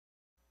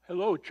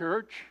Hello,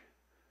 church.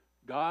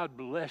 God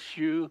bless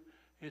you.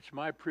 It's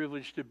my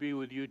privilege to be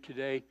with you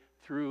today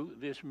through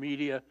this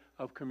media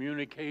of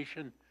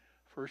communication.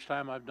 First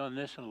time I've done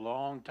this in a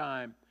long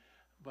time,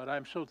 but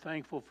I'm so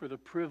thankful for the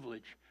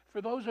privilege.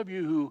 For those of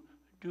you who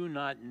do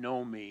not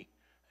know me,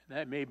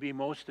 that may be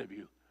most of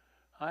you,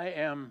 I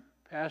am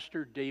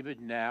Pastor David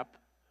Knapp,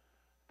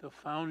 the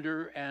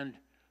founder and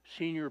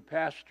senior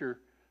pastor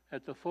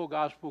at the Full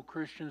Gospel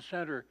Christian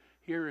Center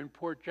here in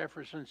Port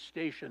Jefferson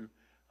Station,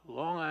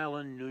 Long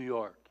Island, New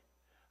York.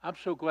 I'm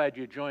so glad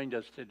you joined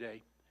us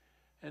today.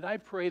 And I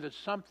pray that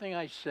something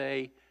I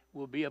say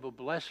will be of a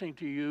blessing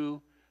to you,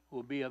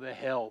 will be of a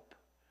help.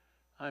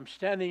 I'm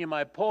standing in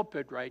my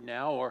pulpit right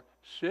now, or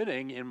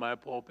sitting in my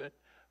pulpit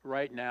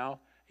right now,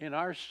 in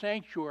our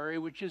sanctuary,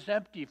 which is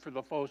empty for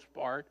the most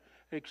part,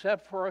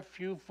 except for a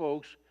few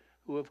folks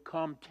who have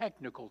come,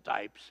 technical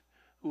types,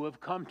 who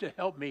have come to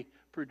help me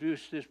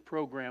produce this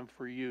program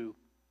for you.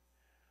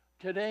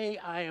 Today,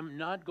 I am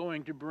not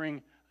going to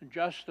bring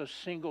just a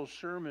single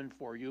sermon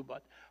for you,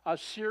 but a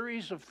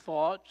series of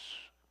thoughts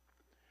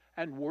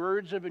and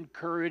words of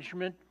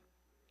encouragement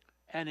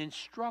and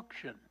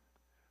instruction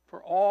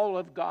for all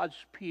of God's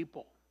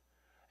people.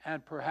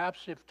 And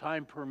perhaps, if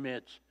time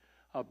permits,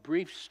 a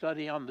brief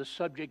study on the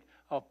subject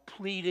of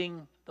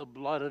pleading the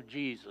blood of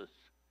Jesus.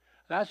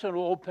 That's an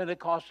old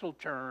Pentecostal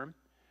term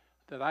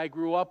that I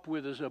grew up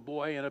with as a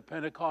boy in a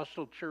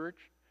Pentecostal church.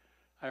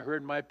 I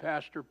heard my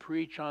pastor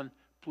preach on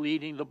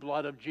pleading the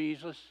blood of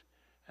Jesus.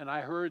 And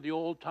I heard the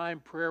old-time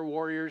prayer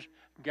warriors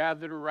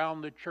gathered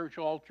around the church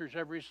altars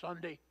every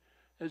Sunday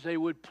as they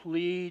would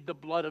plead the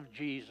blood of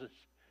Jesus.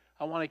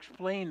 I want to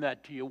explain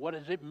that to you. What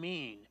does it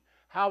mean?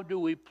 How do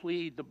we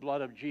plead the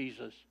blood of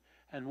Jesus?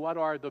 And what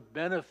are the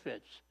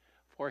benefits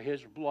for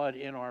his blood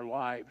in our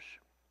lives?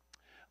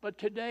 But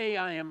today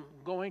I am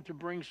going to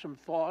bring some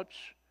thoughts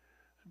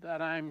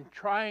that I'm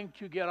trying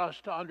to get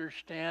us to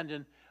understand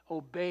in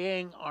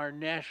obeying our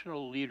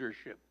national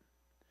leadership.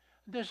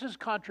 This is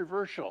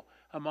controversial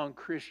among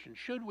Christians.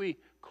 Should we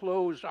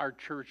close our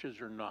churches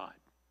or not?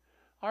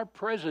 Our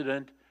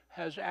president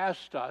has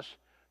asked us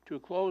to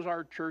close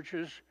our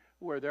churches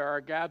where there are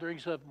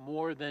gatherings of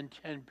more than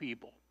 10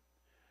 people.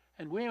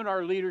 And we in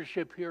our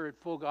leadership here at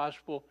Full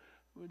Gospel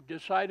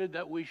decided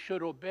that we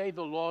should obey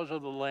the laws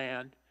of the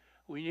land.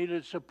 We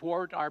needed to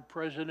support our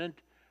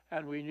president,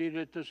 and we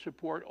needed to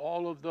support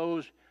all of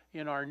those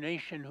in our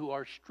nation who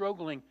are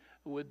struggling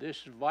with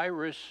this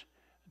virus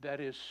that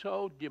is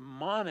so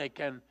demonic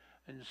and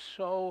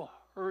so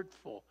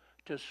hurtful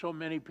to so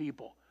many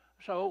people.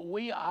 So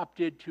we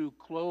opted to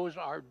close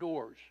our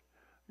doors.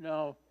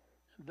 Now,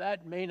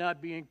 that may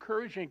not be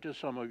encouraging to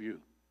some of you,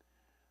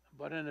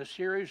 but in a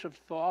series of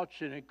thoughts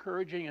and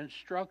encouraging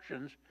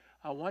instructions,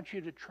 I want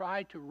you to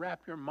try to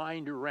wrap your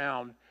mind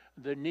around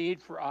the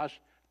need for us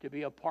to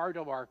be a part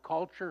of our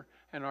culture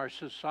and our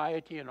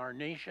society and our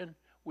nation.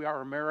 We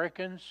are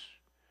Americans.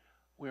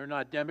 We are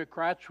not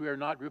Democrats. We are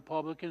not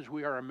Republicans.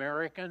 We are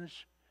Americans.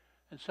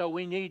 And so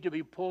we need to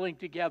be pulling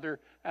together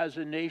as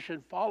a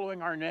nation,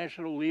 following our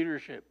national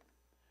leadership.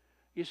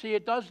 You see,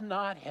 it does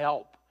not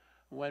help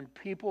when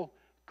people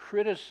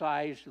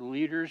criticize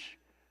leaders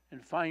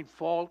and find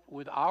fault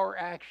with our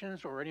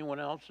actions or anyone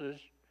else's.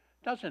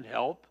 It doesn't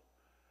help.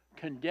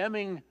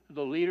 Condemning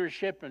the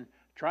leadership and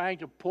trying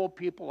to pull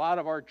people out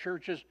of our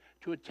churches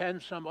to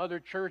attend some other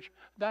church,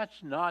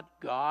 that's not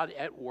God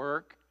at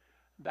work.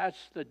 That's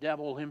the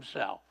devil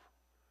himself.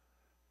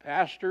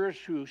 Pastors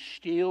who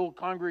steal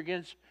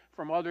congregants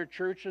from other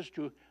churches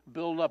to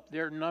build up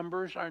their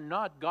numbers are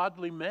not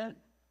godly men.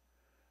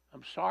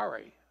 I'm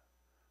sorry.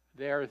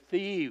 They are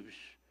thieves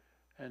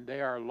and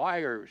they are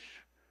liars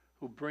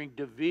who bring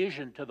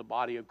division to the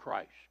body of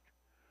Christ.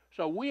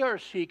 So we are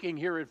seeking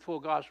here at Full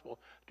Gospel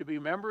to be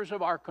members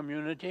of our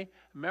community,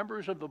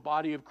 members of the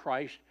body of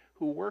Christ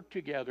who work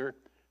together,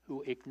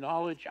 who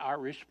acknowledge our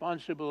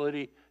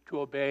responsibility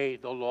to obey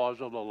the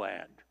laws of the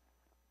land.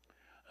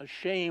 A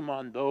shame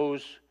on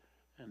those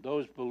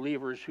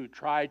believers who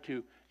try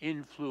to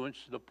influence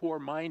the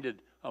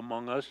poor-minded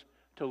among us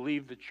to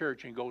leave the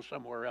church and go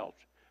somewhere else.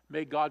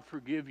 May God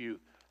forgive you,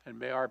 and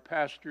may our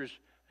pastors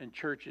and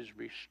churches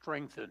be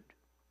strengthened.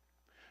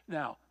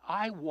 Now,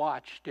 I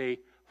watched a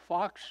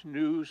Fox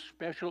News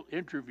special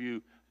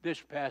interview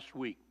this past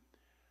week.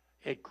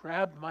 It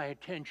grabbed my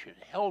attention,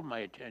 held my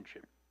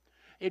attention.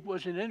 It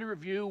was an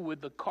interview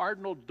with the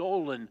Cardinal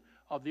Dolan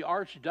of the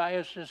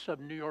Archdiocese of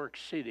New York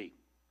City.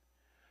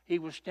 He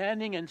was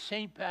standing in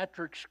St.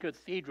 Patrick's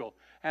Cathedral,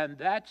 and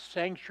that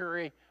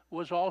sanctuary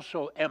was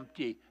also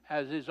empty,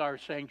 as is our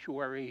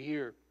sanctuary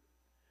here.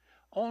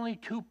 Only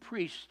 2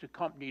 priests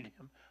accompanied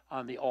him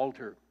on the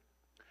altar,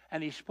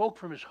 and he spoke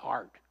from his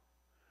heart.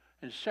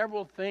 And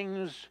several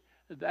things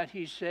that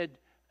he said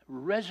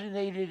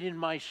resonated in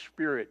my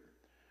spirit,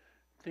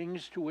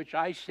 things to which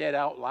I said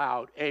out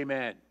loud,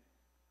 amen.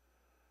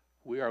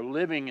 We are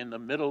living in the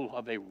middle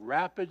of a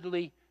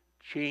rapidly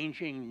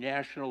changing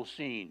national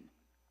scene.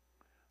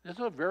 This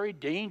is a very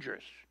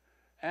dangerous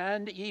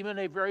and even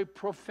a very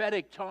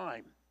prophetic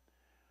time.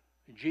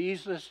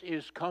 Jesus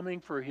is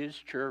coming for his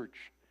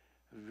church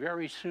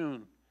very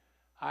soon,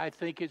 I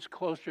think it's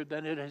closer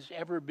than it has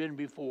ever been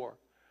before.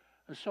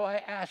 And so I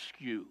ask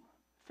you,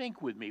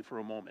 think with me for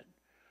a moment.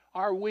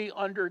 Are we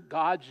under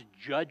God's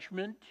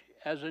judgment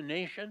as a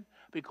nation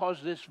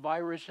because this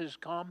virus has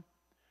come?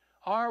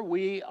 Are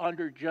we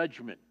under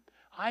judgment?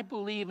 I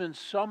believe in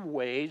some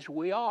ways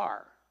we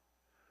are.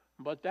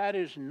 But that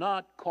is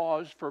not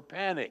cause for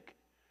panic,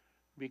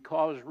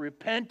 because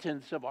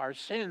repentance of our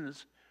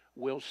sins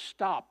will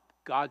stop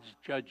God's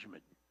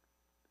judgment.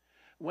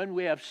 When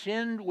we have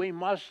sinned, we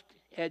must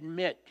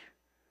admit.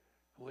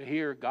 We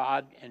hear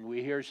God and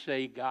we hear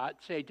say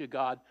to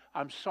God,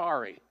 I'm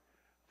sorry.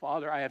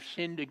 Father, I have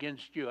sinned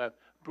against you. I've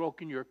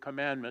broken your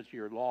commandments,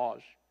 your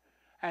laws.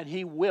 And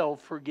He will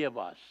forgive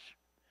us.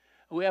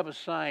 We have a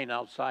sign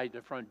outside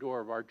the front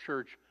door of our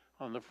church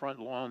on the front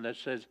lawn that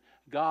says,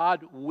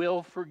 God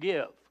will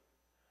forgive.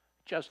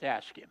 Just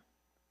ask Him.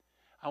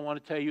 I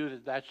want to tell you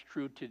that that's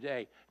true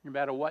today. No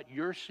matter what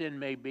your sin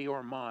may be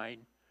or mine,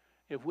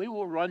 if we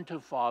will run to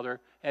Father,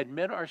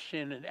 admit our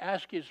sin, and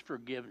ask His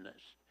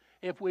forgiveness,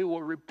 if we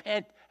will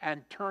repent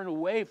and turn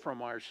away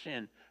from our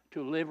sin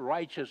to live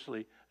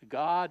righteously,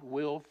 God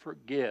will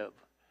forgive.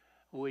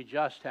 We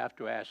just have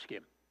to ask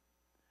Him.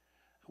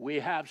 We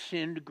have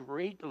sinned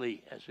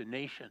greatly as a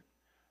nation.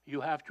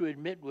 You have to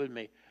admit with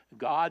me,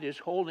 God is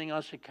holding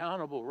us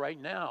accountable right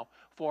now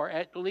for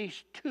at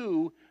least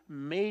 2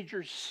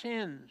 major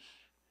sins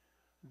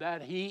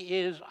that He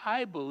is,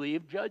 I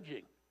believe,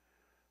 judging.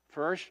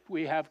 First,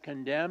 we have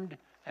condemned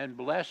and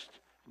blessed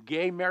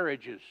gay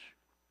marriages.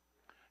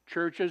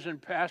 Churches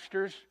and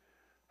pastors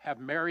have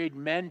married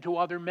men to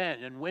other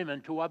men and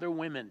women to other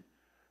women,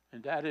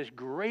 and that has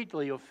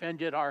greatly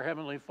offended our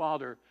Heavenly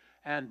Father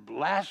and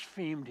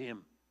blasphemed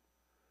Him.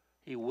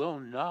 He will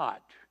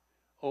not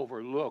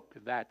overlook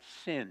that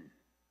sin.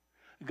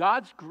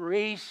 God's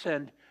grace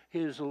and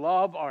His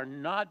love are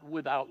not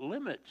without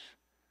limits,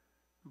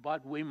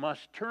 but we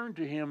must turn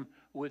to Him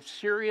with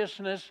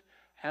seriousness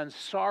and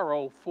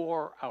sorrow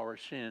for our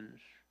sins.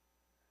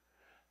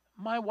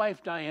 My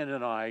wife Diane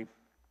and I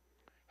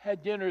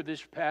had dinner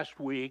this past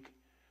week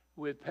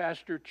with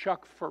Pastor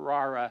Chuck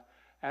Ferrara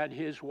and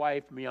his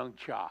wife Myung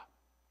Cha.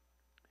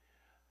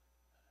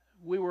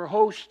 We were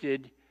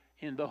hosted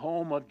in the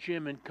home of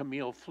Jim and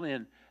Camille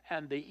Flynn,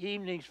 and the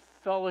evening's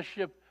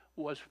fellowship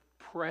was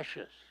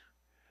precious.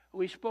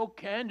 We spoke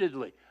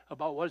candidly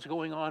about what's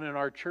going on in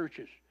our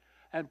churches,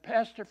 and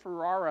Pastor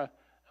Ferrara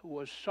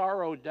was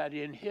sorrowed that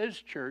in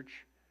his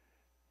church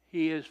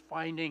he is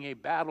finding a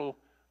battle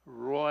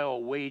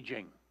royal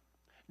waging.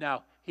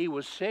 Now, he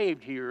was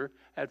saved here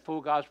at Full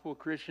Gospel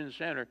Christian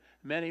Center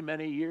many,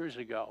 many years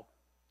ago.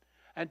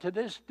 And to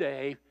this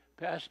day,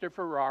 Pastor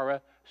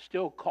Ferrara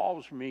still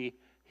calls me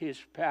his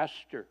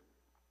pastor.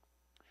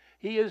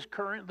 He is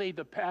currently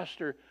the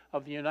pastor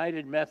of the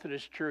United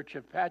Methodist Church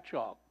of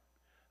Patchogue,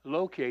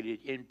 located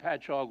in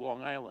Patchogue,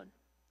 Long Island.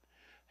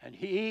 And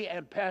he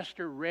and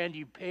Pastor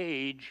Randy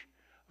Page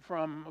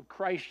from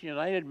Christ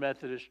United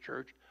Methodist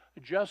Church,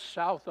 just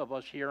south of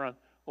us here on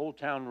Old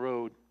Town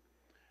Road,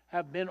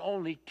 have been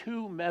only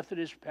 2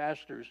 Methodist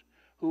pastors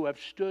who have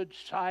stood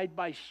side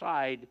by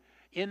side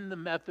in the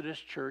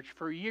Methodist Church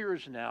for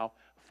years now,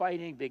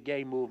 fighting the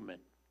gay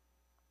movement.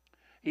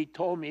 He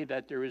told me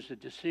that there is a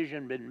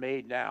decision been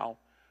made now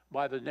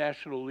by the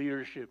national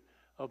leadership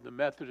of the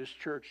Methodist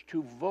Church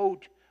to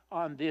vote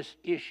on this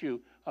issue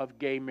of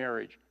gay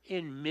marriage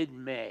in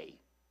mid-May.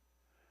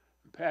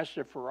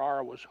 Pastor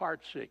Ferrara was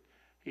heartsick.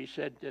 He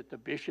said that the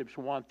bishops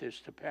want this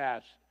to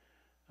pass.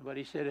 But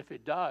he said, if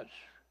it does,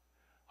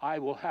 I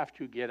will have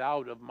to get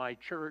out of my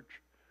church.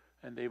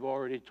 And they've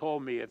already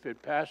told me if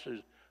it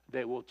passes,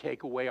 they will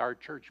take away our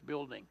church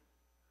building.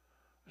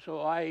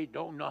 So I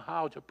don't know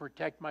how to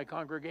protect my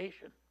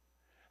congregation.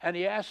 And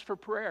he asked for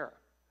prayer.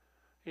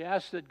 He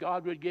asked that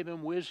God would give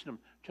him wisdom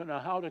to know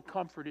how to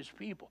comfort his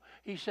people.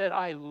 He said,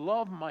 I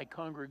love my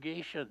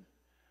congregation,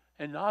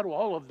 and not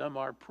all of them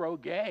are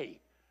pro-gay.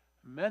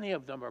 Many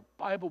of them are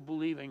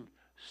Bible-believing,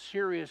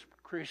 serious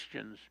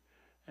Christians,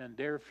 and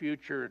their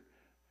future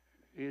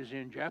is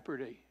in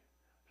jeopardy.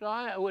 So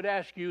I would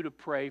ask you to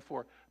pray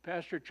for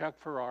Pastor Chuck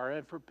Ferrara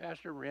and for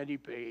Pastor Randy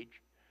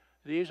Page.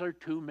 These are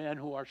 2 men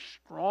who are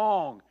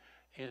strong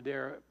in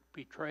their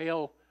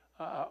betrayal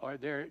or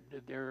their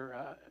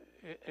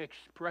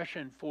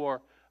expression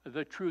for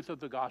the truth of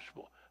the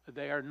gospel.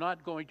 They are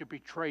not going to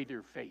betray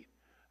their faith.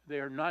 They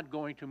are not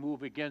going to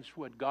move against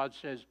what God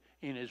says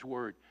in His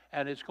Word,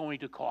 and it's going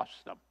to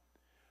cost them.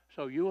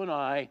 So you and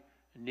I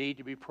need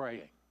to be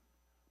praying.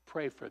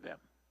 Pray for them.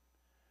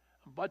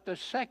 But the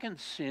second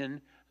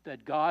sin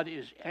that God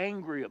is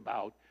angry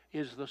about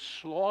is the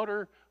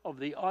slaughter of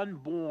the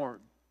unborn.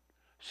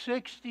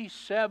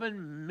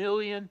 67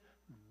 million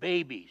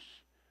babies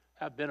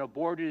have been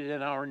aborted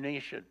in our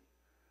nation,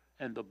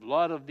 and the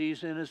blood of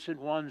these innocent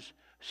ones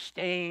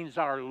stains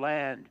our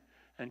land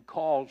and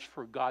calls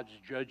for God's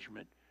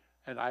judgment.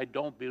 And I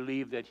don't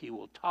believe that He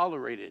will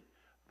tolerate it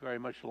very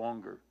much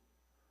longer.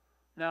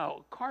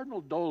 Now,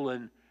 Cardinal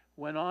Dolan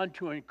went on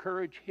to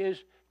encourage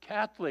his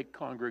Catholic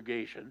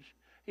congregations.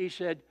 He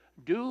said,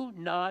 do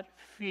not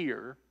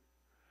fear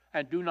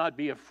and do not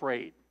be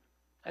afraid.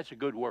 That's a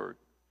good word.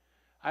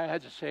 I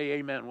had to say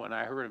amen when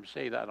I heard him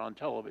say that on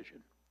television.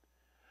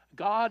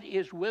 God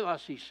is with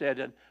us, he said,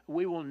 and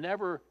he will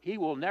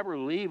never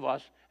leave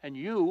us, and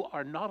you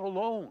are not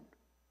alone.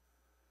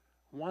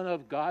 One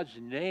of God's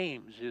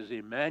names is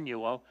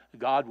Emmanuel,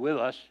 God with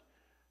us.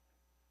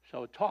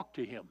 So talk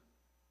to him.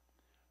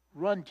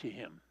 Run to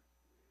him.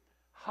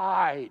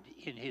 Hide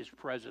in his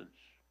presence.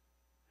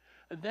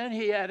 And then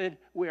he added,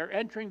 we are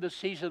entering the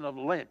season of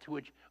Lent,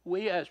 which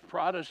we as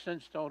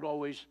Protestants don't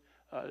always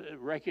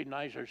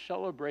recognize or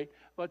celebrate,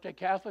 but the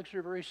Catholics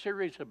are very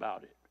serious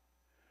about it.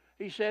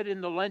 He said,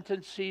 in the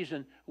Lenten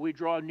season, we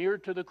draw near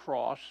to the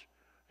cross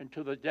and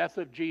to the death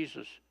of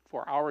Jesus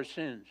for our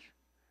sins.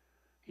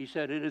 He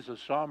said it is a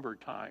somber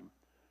time,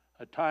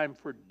 a time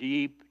for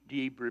deep,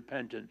 deep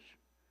repentance.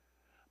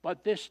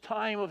 But this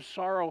time of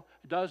sorrow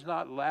does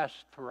not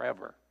last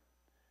forever.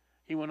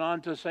 He went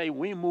on to say,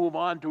 we move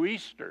on to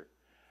Easter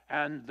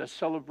and the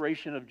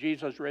celebration of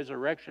Jesus'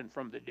 resurrection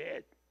from the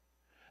dead.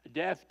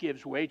 Death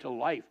gives way to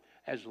life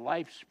as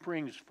life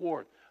springs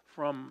forth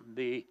from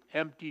the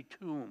empty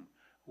tomb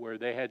where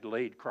they had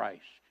laid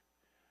Christ.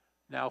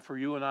 Now for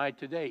you and I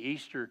today,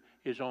 Easter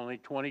is only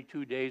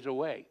 22 days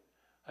away.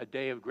 A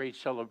day of great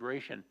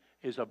celebration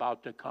is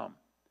about to come.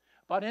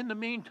 But in the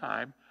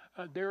meantime,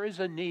 there is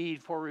a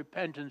need for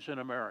repentance in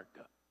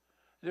America.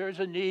 There is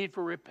a need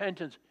for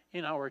repentance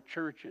in our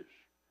churches.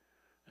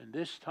 And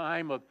this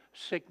time of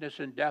sickness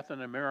and death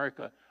in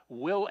America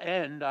will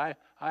end. I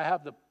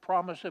have the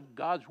promise of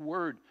God's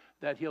word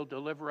that he'll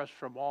deliver us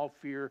from all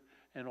fear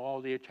and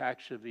all the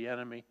attacks of the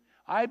enemy.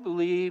 I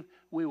believe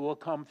we will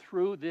come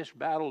through this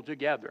battle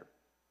together.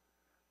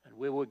 And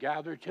we will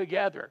gather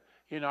together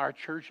in our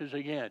churches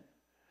again.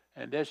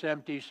 And this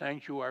empty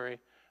sanctuary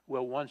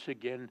will once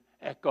again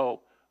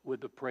echo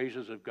with the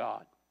praises of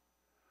God.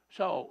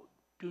 So,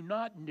 do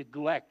not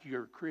neglect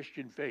your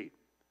Christian faith.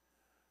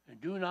 And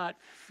do not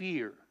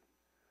fear.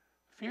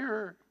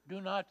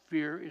 Do not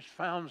fear is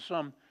found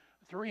some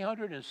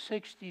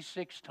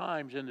 366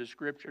 times in the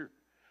Scripture.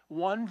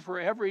 One for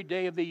every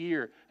day of the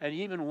year, and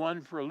even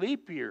one for a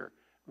leap year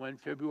when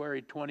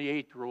February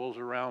 28th rolls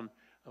around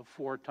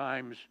 4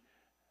 times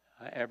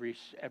every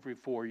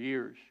 4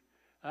 years.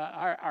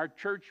 Our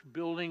church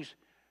buildings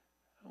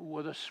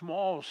with a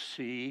small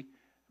c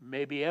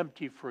may be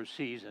empty for a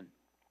season.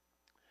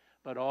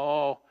 But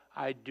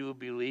I do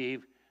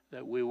believe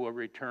that we will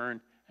return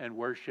and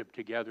worship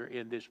together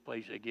in this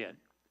place again.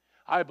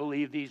 I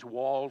believe these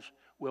walls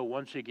will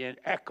once again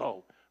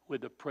echo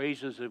with the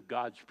praises of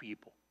God's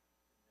people.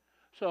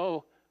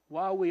 So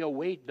while we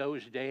await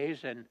those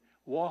days and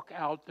walk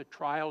out the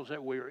trials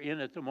that we're in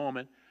at the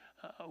moment,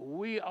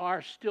 we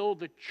are still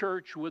the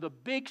church with a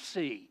big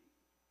C.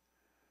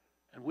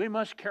 And we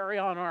must carry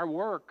on our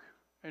work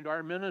and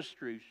our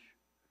ministries.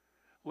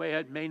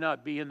 It may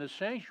not be in the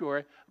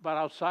sanctuary, but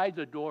outside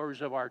the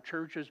doors of our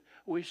churches,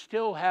 we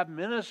still have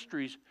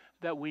ministries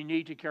that we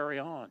need to carry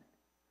on.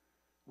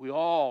 We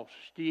all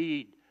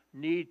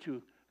need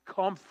to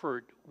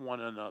comfort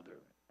one another.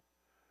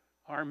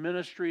 Our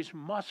ministries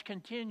must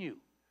continue.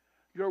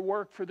 Your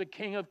work for the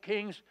King of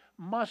Kings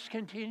must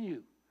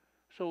continue.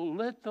 So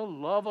let the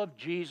love of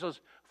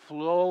Jesus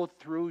flow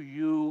through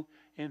you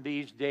in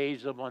these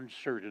days of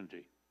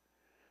uncertainty.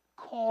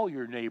 Call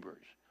your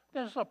neighbors.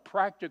 That's a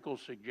practical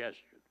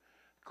suggestion.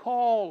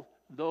 Call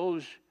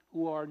those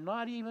who are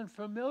not even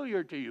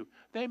familiar to you.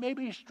 They may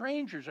be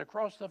strangers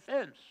across the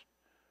fence.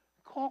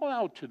 Call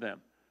out to them.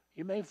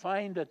 You may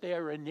find that they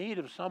are in need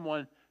of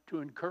someone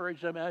to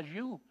encourage them as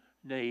you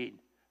need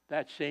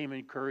that same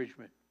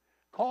encouragement.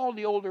 Call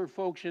the older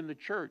folks in the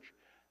church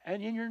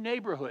and in your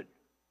neighborhood.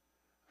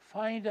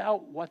 Find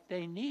out what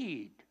they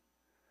need.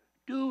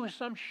 Do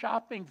some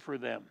shopping for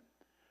them.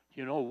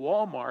 You know,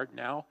 Walmart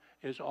now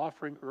is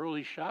offering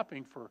early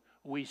shopping for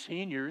we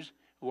seniors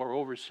who are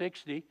over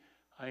 60.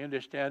 I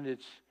understand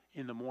it's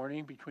in the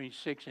morning between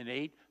 6 and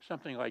 8,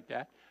 something like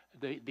that.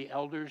 The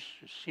elders,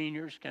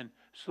 seniors can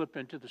slip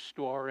into the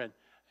store and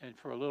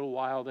for a little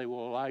while they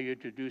will allow you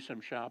to do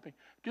some shopping.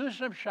 Do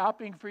some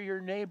shopping for your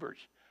neighbors.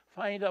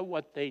 Find out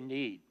what they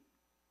need.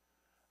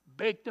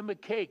 Bake them a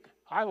cake.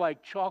 I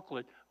like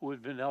chocolate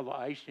with vanilla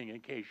icing, in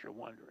case you're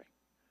wondering.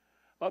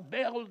 But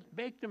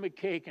bake them a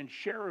cake and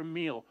share a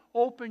meal.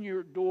 Open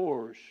your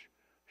doors.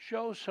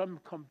 Show some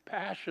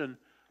compassion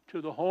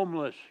to the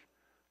homeless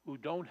who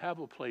don't have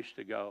a place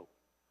to go,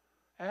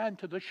 and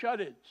to the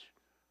shut-ins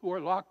who are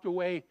locked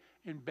away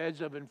in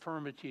beds of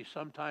infirmity,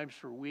 sometimes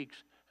for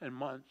weeks and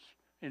months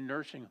in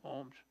nursing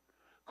homes.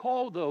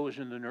 Call those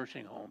in the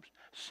nursing homes.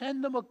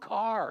 Send them a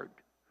card.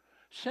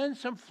 Send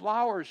some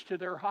flowers to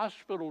their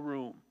hospital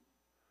room.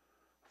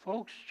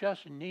 Folks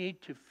just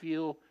need to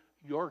feel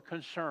your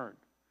concern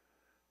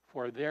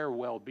for their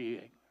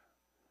well-being.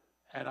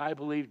 And I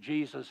believe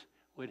Jesus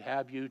would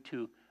have you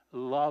to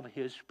love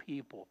his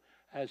people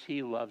as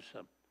he loves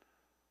them.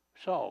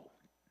 So,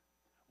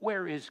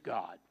 where is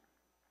God?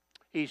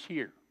 He's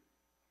here.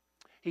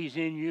 He's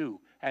in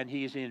you, and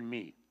he's in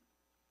me.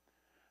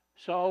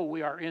 So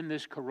we are in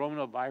this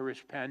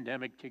coronavirus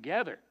pandemic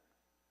together.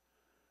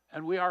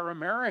 And we are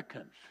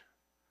Americans.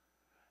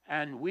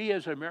 And we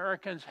as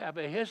Americans have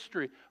a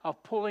history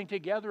of pulling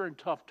together in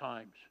tough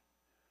times.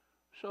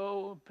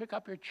 So pick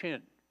up your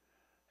chin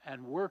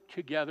and work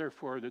together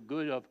for the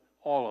good of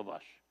all of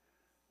us.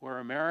 We're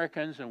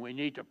Americans and we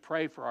need to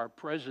pray for our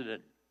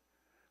president.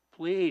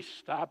 Please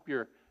stop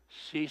your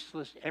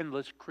ceaseless,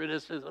 endless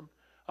criticism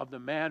of the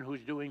man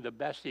who's doing the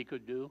best he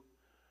could do.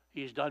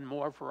 He's done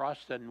more for us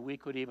than we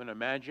could even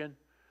imagine.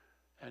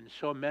 And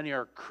so many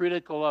are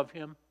critical of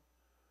him.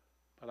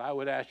 But I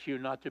would ask you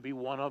not to be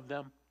one of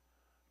them.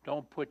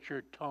 Don't put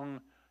your tongue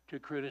to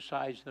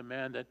criticize the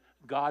man that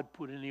God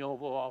put in the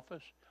Oval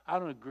Office. I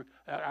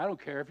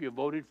don't care if you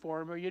voted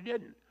for him or you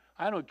didn't.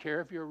 I don't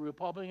care if you're a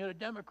Republican or a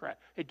Democrat.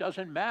 It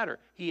doesn't matter.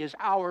 He is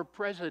our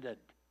president.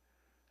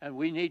 And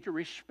we need to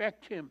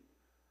respect him.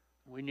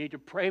 We need to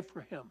pray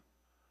for him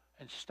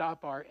and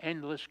stop our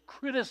endless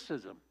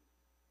criticism.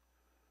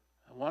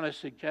 I want to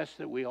suggest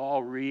that we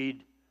all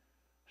read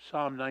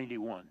Psalm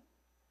 91.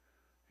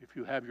 If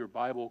you have your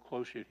Bible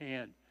close at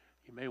hand,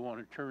 you may want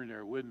to turn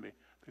there with me,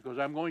 because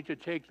I'm going to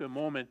take the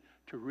moment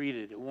to read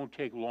it. It won't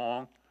take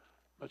long.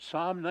 But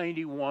Psalm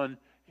 91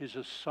 is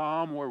a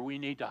psalm where we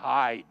need to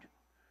hide.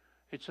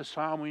 It's a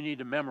psalm we need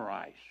to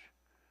memorize.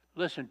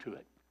 Listen to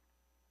it.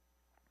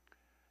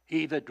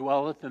 He that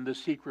dwelleth in the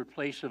secret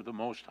place of the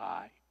Most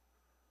High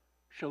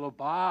shall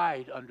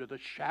abide under the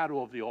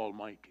shadow of the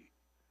Almighty.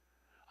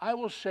 I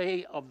will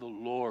say of the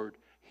Lord,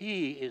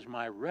 He is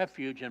my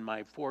refuge and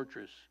my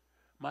fortress,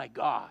 my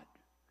God.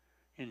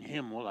 In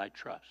Him will I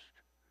trust.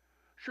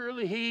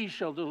 Surely He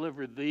shall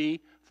deliver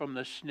thee from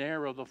the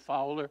snare of the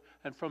fowler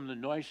and from the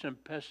noisome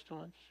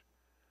pestilence.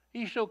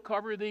 He shall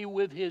cover thee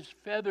with His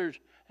feathers,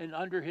 and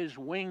under His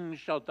wings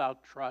shalt thou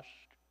trust.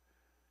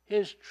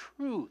 His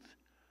truth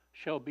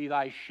shall be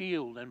thy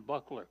shield and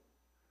buckler.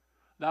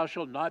 Thou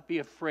shalt not be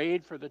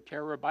afraid for the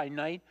terror by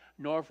night,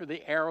 nor for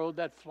the arrow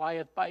that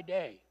flieth by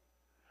day,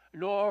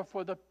 nor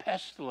for the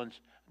pestilence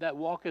that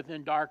walketh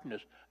in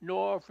darkness,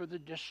 nor for the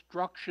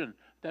destruction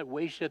that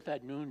wasteth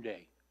at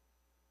noonday.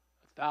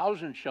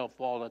 1,000 shall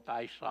fall at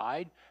thy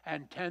side,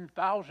 and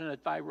 10,000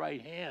 at thy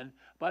right hand,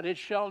 but it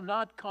shall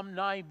not come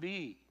nigh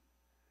thee.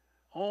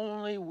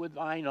 Only with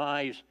thine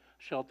eyes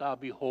shalt thou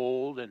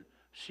behold and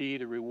see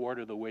the reward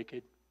of the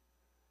wicked.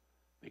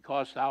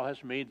 Because thou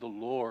hast made the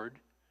Lord,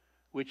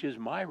 which is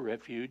my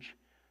refuge,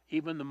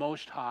 even the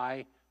Most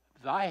High,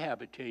 thy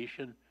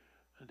habitation,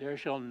 there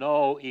shall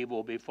no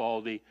evil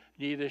befall thee,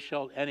 neither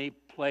shall any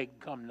plague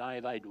come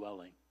nigh thy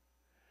dwelling.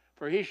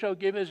 For he shall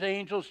give his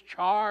angels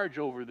charge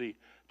over thee,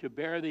 to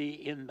bear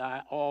thee in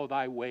all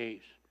thy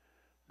ways.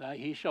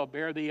 He shall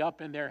bear thee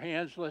up in their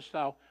hands, lest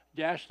thou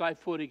dash thy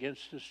foot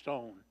against a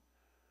stone.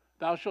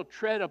 Thou shalt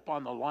tread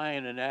upon the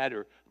lion and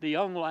adder, the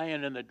young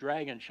lion and the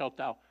dragon shalt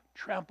thou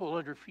trample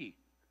under feet.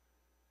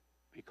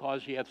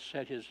 Because he hath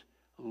set his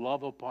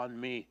love upon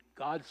me,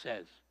 God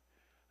says,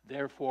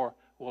 therefore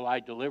will I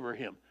deliver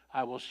him.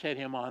 I will set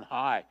him on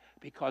high,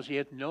 because he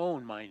hath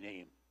known my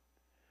name.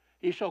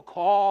 He shall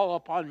call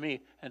upon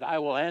me, and I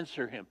will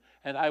answer him,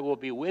 and I will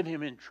be with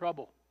him in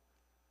trouble.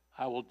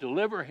 I will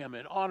deliver him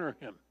and honor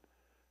him.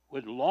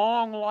 With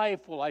long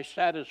life will I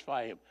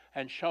satisfy him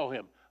and show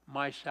him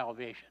my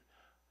salvation.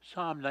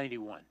 Psalm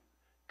 91.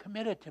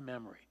 Commit it to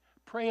memory.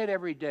 Pray it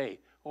every day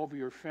over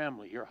your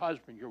family, your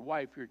husband, your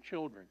wife, your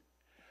children.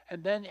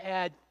 And then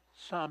add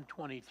Psalm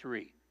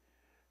 23.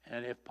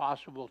 And if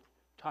possible,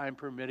 time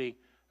permitting,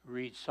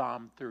 read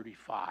Psalm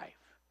 35.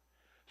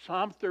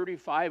 Psalm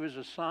 35 is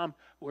a psalm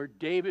where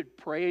David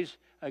prays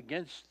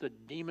against the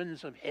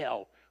demons of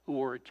hell who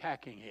were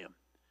attacking him.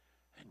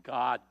 And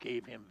God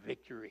gave him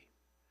victory.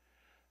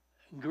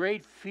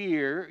 Great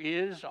fear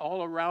is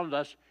all around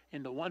us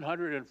in the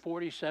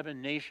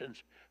 147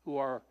 nations who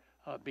are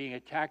being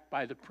attacked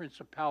by the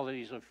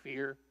principalities of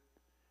fear.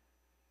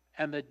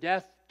 And the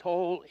death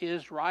toll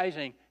is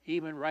rising,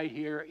 even right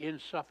here in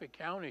Suffolk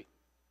County.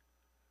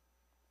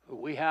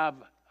 We have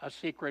a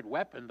secret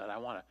weapon that I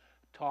want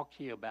to talk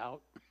to you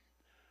about.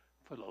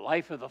 For the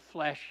life of the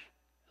flesh,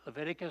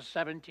 Leviticus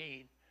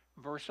 17,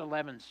 verse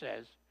 11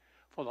 says,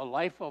 for the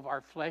life of our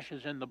flesh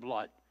is in the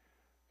blood,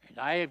 and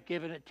I have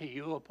given it to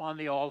you upon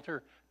the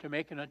altar to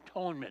make an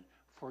atonement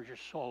for your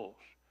souls.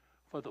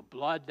 For the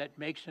blood that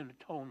makes an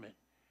atonement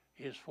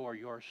is for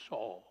your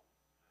soul.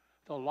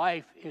 The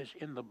life is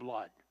in the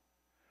blood.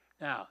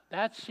 Now,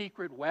 that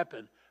secret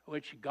weapon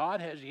which God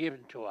has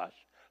given to us,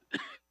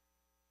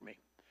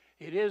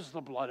 it is the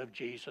blood of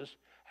Jesus,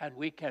 and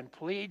we can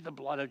plead the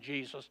blood of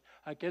Jesus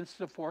against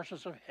the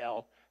forces of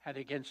hell and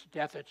against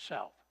death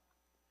itself.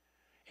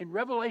 In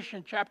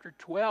Revelation chapter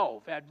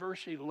 12, at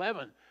verse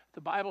 11,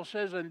 the Bible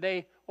says, and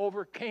they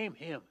overcame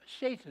him,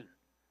 Satan,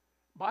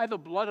 by the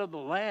blood of the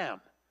Lamb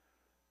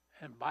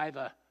and by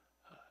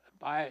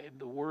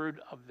the word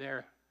of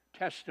their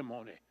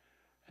testimony.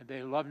 And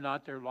they loved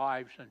not their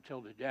lives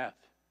until the death.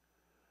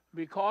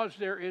 Because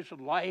there is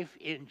life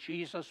in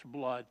Jesus'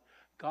 blood,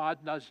 God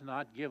does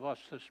not give us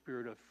the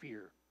spirit of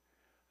fear.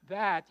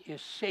 That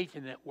is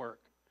Satan at work.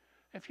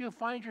 If you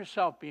find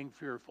yourself being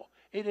fearful,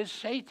 it is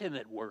Satan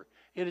at work.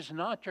 It is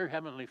not your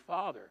Heavenly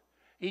Father.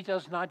 He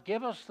does not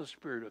give us the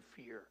spirit of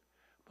fear,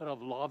 but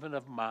of love and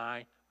of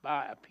mind,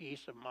 by a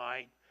peace of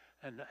mind,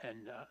 and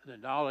the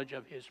knowledge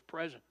of his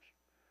presence.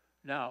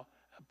 Now,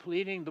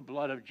 pleading the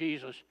blood of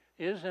Jesus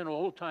is an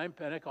old-time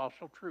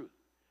Pentecostal truth.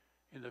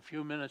 In the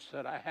few minutes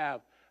that I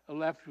have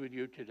left with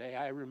you today,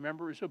 I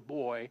remember as a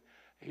boy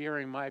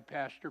hearing my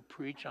pastor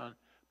preach on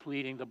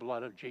pleading the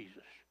blood of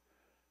Jesus.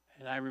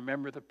 And I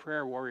remember the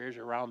prayer warriors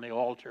around the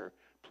altar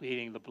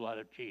pleading the blood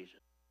of Jesus.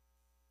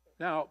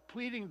 Now,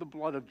 pleading the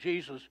blood of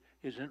Jesus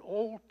is an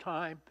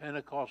old-time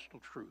Pentecostal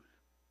truth.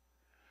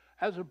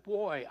 As a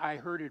boy, I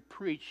heard it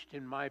preached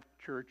in my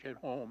church at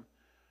home,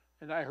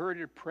 and I heard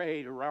it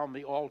prayed around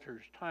the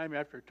altars time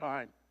after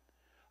time.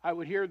 I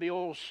would hear the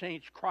old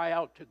saints cry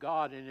out to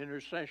God in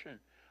intercession,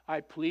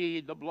 "I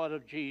plead the blood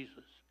of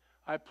Jesus.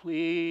 I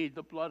plead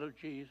the blood of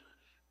Jesus."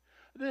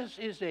 This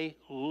is a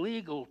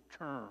legal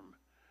term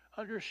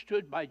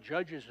understood by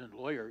judges and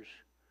lawyers.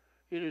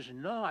 It is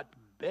not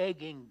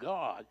begging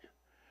God,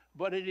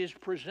 but it is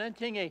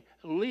presenting a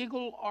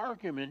legal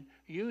argument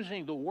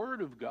using the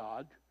Word of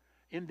God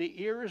in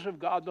the ears of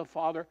God the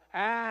Father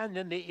and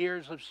in the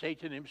ears of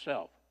Satan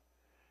himself.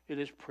 It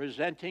is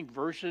presenting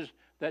verses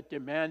that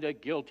demand a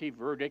guilty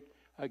verdict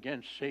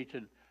against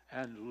Satan,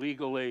 and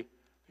legally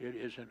it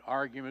is an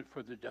argument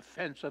for the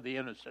defense of the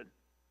innocent.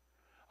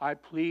 I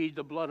plead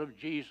the blood of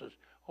Jesus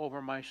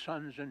over my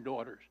sons and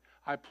daughters.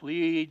 I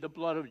plead the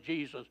blood of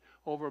Jesus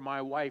over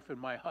my wife and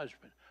my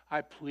husband.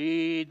 I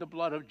plead the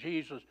blood of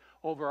Jesus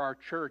over our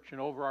church and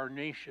over our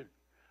nation.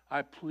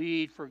 I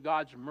plead for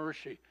God's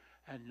mercy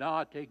and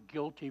not a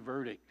guilty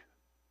verdict.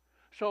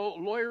 So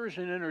lawyers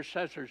and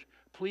intercessors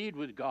plead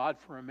with God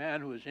for a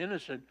man who is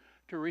innocent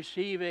to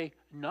receive a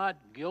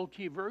not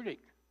guilty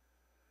verdict.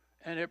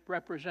 And it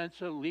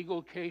represents a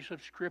legal case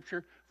of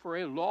Scripture for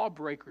a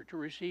lawbreaker to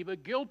receive a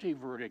guilty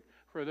verdict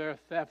for their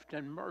theft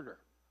and murder.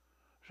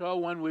 So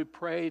when we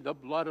pray the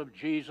blood of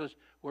Jesus,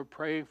 we're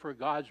praying for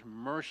God's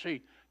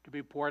mercy to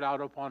be poured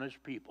out upon his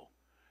people.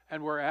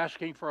 And we're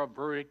asking for a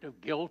verdict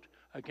of guilt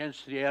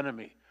against the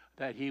enemy,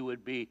 that he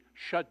would be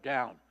shut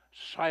down,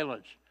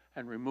 silenced,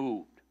 and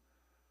removed.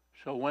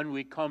 So when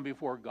we come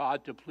before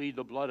God to plead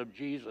the blood of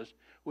Jesus,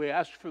 we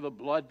ask for the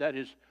blood that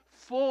is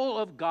full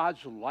of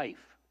God's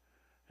life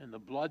and the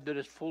blood that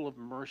is full of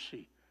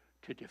mercy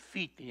to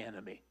defeat the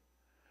enemy.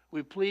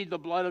 We plead the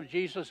blood of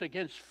Jesus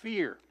against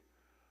fear,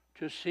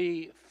 to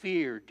see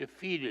fear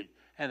defeated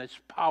and its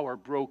power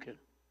broken.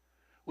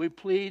 We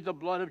plead the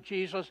blood of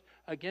Jesus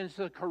against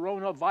the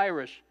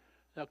coronavirus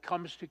that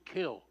comes to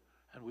kill,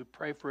 and we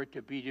pray for it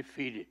to be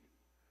defeated.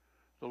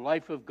 The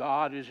life of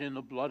God is in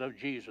the blood of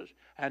Jesus,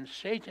 and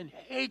Satan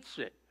hates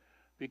it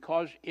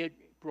because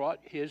it brought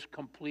his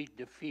complete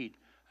defeat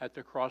at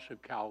the cross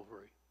of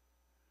Calvary.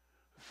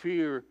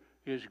 Fear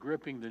is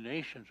gripping the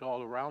nations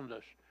all around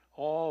us.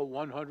 All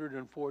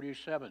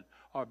 147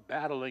 are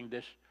battling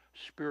this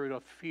spirit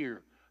of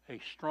fear, a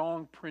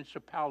strong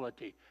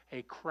principality,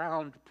 a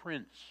crowned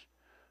prince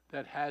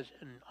that has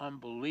an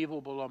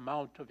unbelievable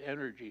amount of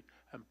energy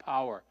and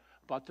power.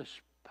 But the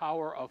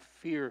power of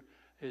fear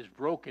is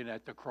broken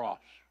at the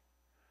cross.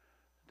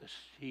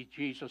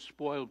 Jesus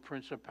spoiled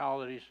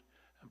principalities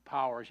and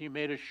powers. He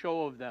made a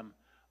show of them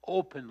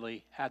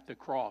openly at the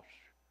cross.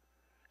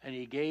 And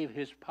he gave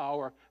his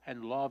power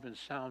and love and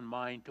sound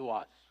mind to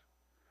us,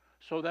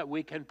 so that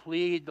we can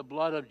plead the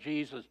blood of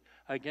Jesus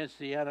against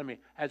the enemy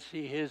and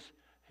see his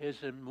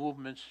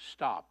movements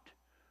stopped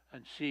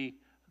and see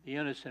the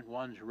innocent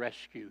ones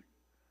rescued.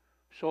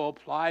 So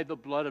apply the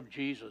blood of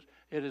Jesus.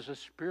 It is a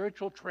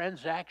spiritual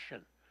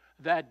transaction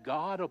that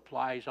God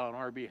applies on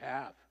our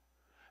behalf.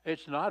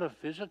 It's not a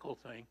physical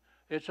thing.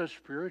 It's a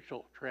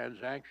spiritual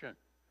transaction.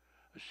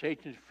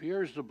 Satan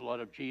fears the blood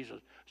of Jesus.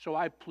 So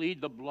I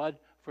plead the blood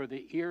for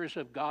the ears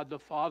of God the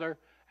Father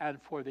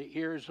and for the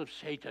ears of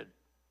Satan,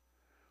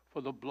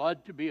 for the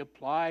blood to be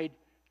applied,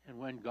 and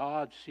when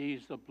God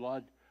sees the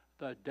blood,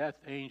 the death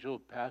angel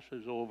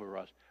passes over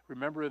us.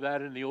 Remember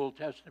that in the Old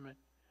Testament?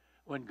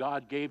 When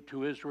God gave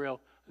to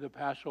Israel the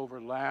Passover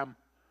lamb,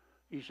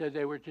 he said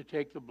they were to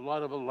take the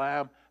blood of a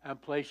lamb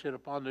and place it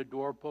upon the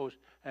doorpost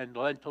and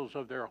lintels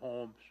of their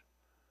homes.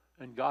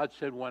 And God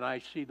said, when I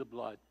see the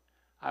blood,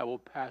 I will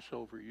pass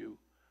over you.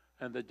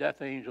 And the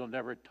death angel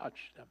never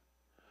touched them.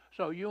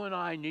 So you and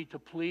I need to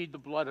plead the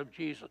blood of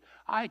Jesus.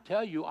 I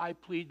tell you, I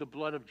plead the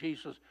blood of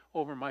Jesus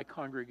over my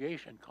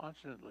congregation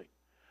constantly,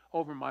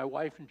 over my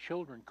wife and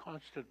children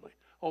constantly,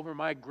 over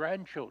my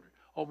grandchildren,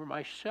 over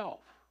myself.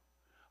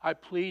 I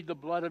plead the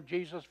blood of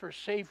Jesus for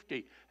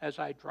safety as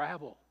I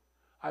travel.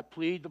 I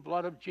plead the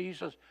blood of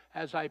Jesus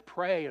as I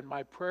pray in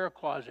my prayer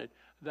closet,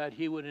 that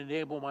he would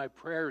enable my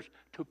prayers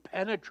to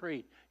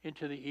penetrate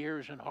into the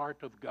ears and heart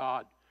of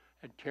God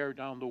and tear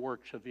down the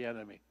works of the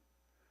enemy.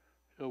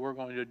 So we're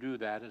going to do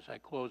that as I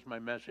close my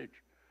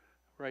message.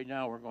 Right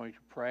now we're going to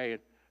pray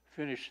and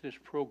finish this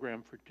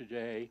program for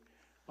today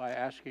by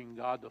asking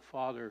God the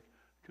Father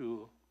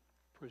to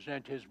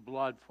present his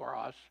blood for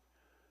us.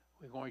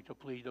 We're going to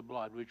plead the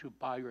blood. Would you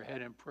bow your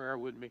head in prayer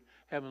with me?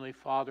 Heavenly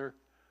Father,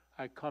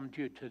 I come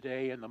to you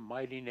today in the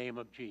mighty name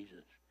of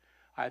Jesus.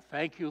 I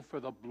thank you for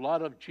the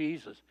blood of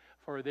Jesus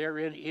for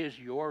therein is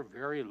your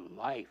very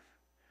life.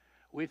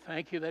 We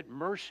thank you that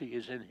mercy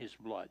is in his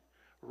blood,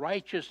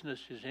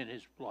 righteousness is in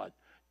his blood,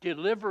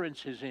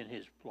 deliverance is in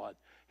his blood,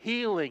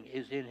 healing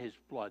is in his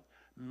blood,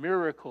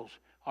 miracles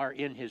are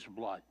in his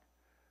blood.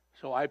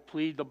 So I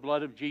plead the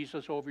blood of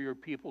Jesus over your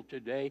people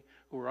today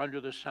who are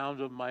under the sound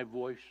of my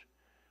voice.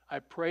 I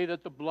pray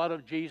that the blood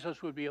of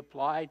Jesus would be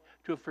applied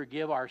to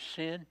forgive our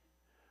sin,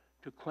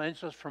 to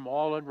cleanse us from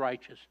all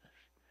unrighteousness.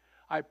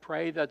 I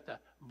pray that the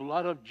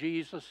blood of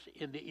Jesus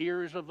in the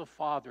ears of the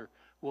Father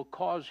will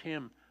cause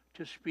him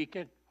to speak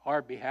in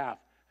our behalf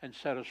and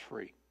set us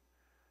free.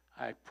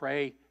 I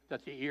pray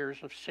that the ears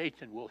of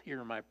Satan will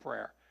hear my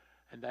prayer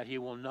and that he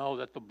will know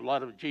that the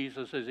blood of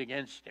Jesus is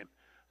against him.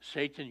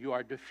 Satan, you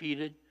are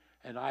defeated,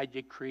 and I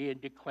decree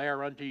and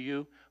declare unto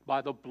you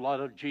by the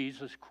blood of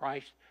Jesus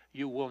Christ,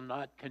 you will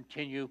not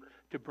continue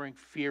to bring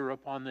fear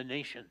upon the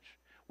nations.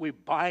 We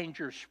bind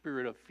your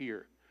spirit of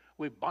fear.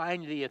 We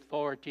bind the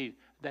authority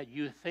that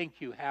you think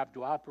you have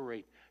to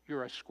operate.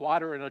 You're a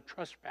squatter and a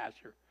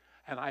trespasser.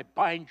 And I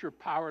bind your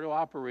power to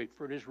operate,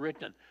 for it is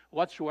written,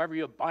 whatsoever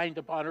you bind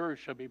upon earth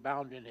shall be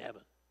bound in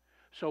heaven.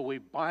 So we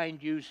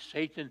bind you,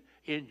 Satan,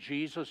 in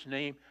Jesus'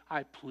 name.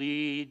 I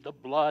plead the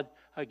blood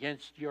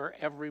against your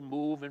every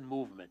move and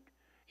movement.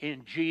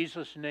 In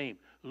Jesus' name,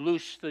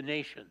 loose the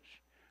nations,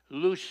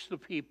 loose the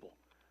people.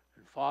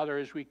 And Father,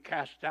 as we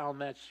cast down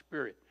that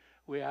spirit,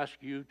 we ask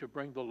you to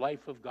bring the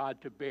life of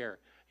God to bear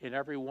in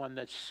everyone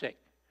that's sick.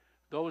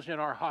 Those in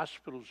our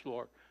hospitals,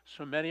 Lord,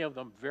 so many of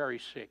them very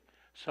sick,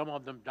 some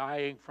of them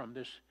dying from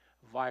this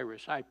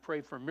virus. I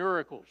pray for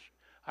miracles.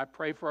 I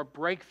pray for a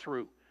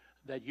breakthrough,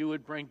 that you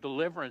would bring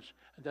deliverance,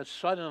 and that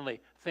suddenly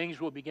things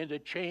will begin to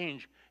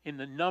change in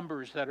the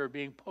numbers that are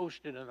being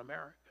posted in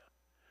America.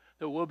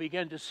 That we'll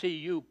begin to see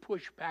you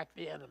push back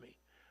the enemy.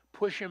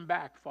 Push him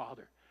back,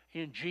 Father.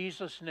 In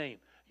Jesus' name,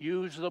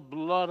 use the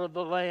blood of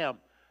the Lamb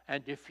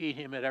and defeat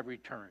him at every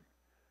turn.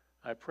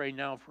 I pray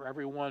now for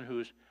everyone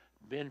who's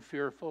been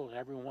fearful and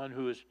everyone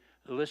who has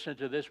listened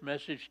to this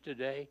message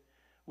today.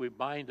 We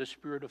bind the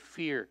spirit of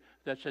fear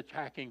that's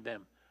attacking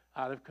them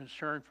out of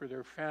concern for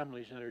their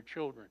families and their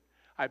children.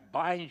 I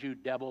bind you,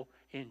 devil,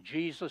 in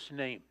Jesus'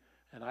 name,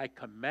 and I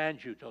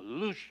command you to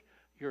loose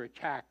your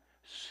attack,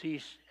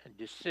 cease and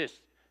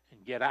desist,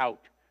 and get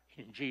out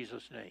in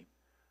Jesus' name.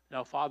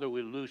 Now, Father,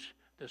 we loose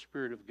the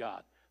Spirit of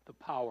God, the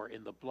power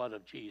in the blood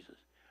of Jesus.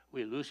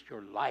 We loose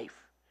your life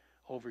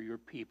over your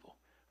people,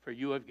 for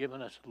you have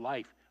given us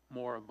life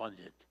more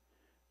abundant.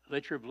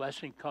 Let your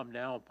blessing come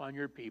now upon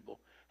your people.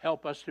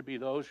 Help us to be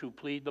those who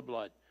plead the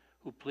blood,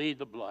 who plead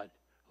the blood,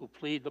 who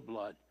plead the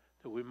blood,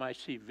 that we might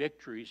see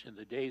victories in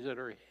the days that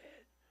are ahead.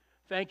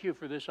 Thank you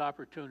for this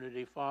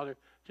opportunity, Father,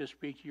 to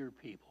speak to your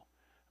people.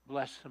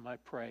 Bless them, I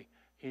pray,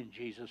 in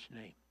Jesus'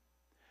 name.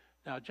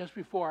 Now, just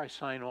before I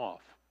sign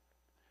off,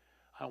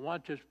 I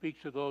want to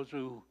speak to those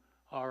who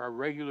are a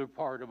regular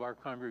part of our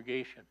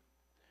congregation.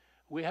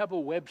 We have a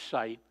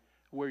website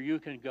where you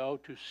can go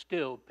to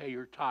still pay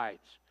your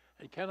tithes.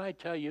 And can I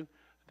tell you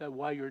that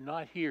while you're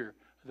not here,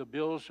 the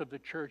bills of the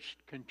church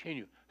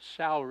continue,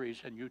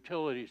 salaries and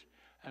utilities,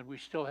 and we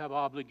still have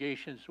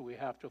obligations that we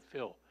have to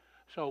fill.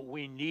 So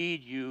we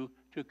need you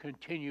to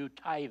continue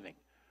tithing.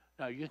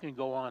 Now, you can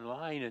go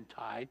online and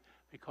tithe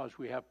because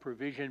we have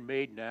provision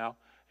made now.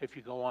 If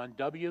you go on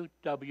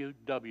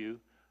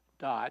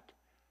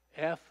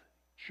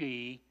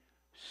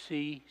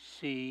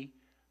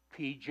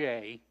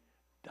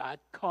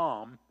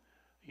www.fgccpj.com,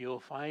 you'll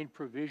find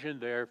provision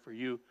there for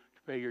you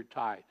to pay your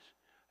tithes.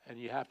 And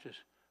you have to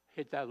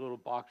hit that little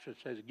box that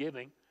says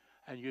giving,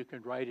 and you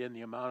can write in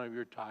the amount of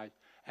your tithe.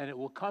 And it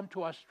will come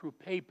to us through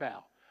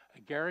PayPal, a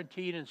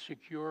guaranteed and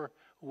secure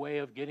way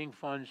of getting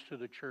funds to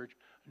the church.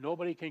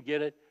 Nobody can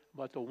get it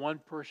but the one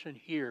person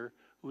here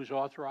who is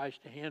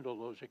authorized to handle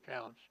those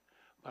accounts.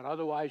 But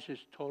otherwise,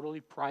 it's totally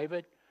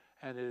private,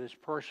 and it is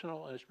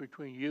personal, and it's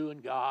between you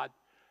and God.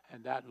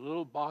 And that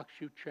little box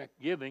you check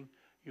giving,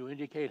 you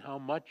indicate how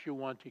much you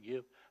want to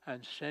give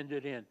and send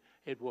it in.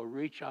 It will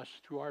reach us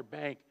through our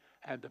bank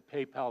and the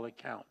PayPal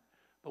account.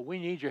 But we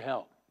need your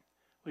help.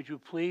 Would you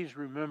please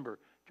remember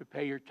to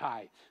pay your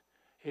tithes?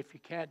 If you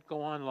can't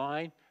go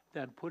online,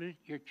 then put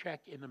your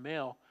check in the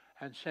mail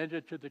and send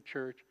it to the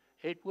church.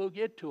 It will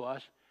get to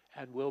us,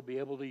 and we'll be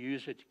able to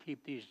use it to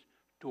keep these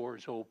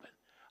doors open.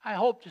 I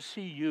hope to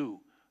see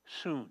you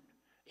soon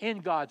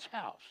in God's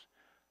house.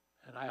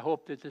 And I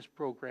hope that this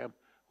program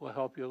will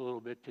help you a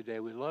little bit today.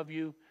 We love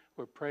you.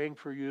 We're praying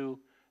for you.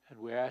 And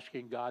we're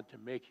asking God to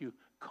make you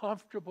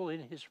comfortable in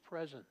his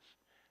presence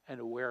and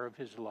aware of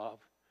his love.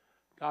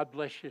 God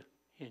bless you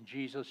in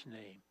Jesus'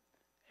 name.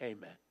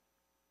 Amen.